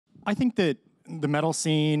I think that the metal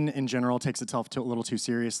scene in general takes itself a little too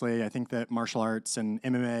seriously. I think that martial arts and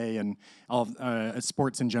MMA and all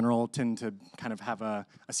sports in general tend to kind of have a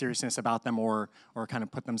seriousness about them, or kind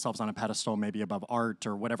of put themselves on a pedestal, maybe above art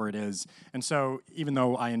or whatever it is. And so, even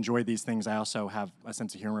though I enjoy these things, I also have a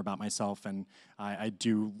sense of humor about myself, and I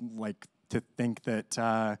do like to think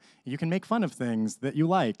that you can make fun of things that you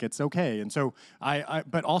like. It's okay. And so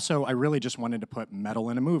but also I really just wanted to put metal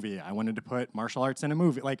in a movie. I wanted to put martial arts in a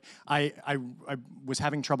movie. Like I was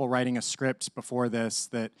having trouble writing a script before this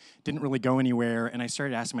that didn't really go anywhere. And I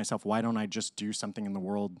started asking myself, why don't I just do something in the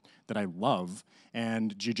world that I love?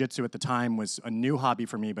 And jiu-jitsu at the time was a new hobby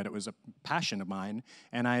for me, but it was a passion of mine.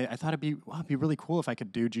 And I thought it'd be really cool if I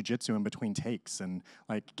could do jiu-jitsu in between takes and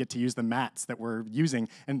like get to use the mats that we're using.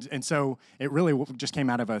 And so it really just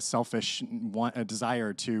came out of a selfish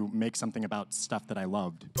desire to make something about stuff that I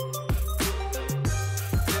loved.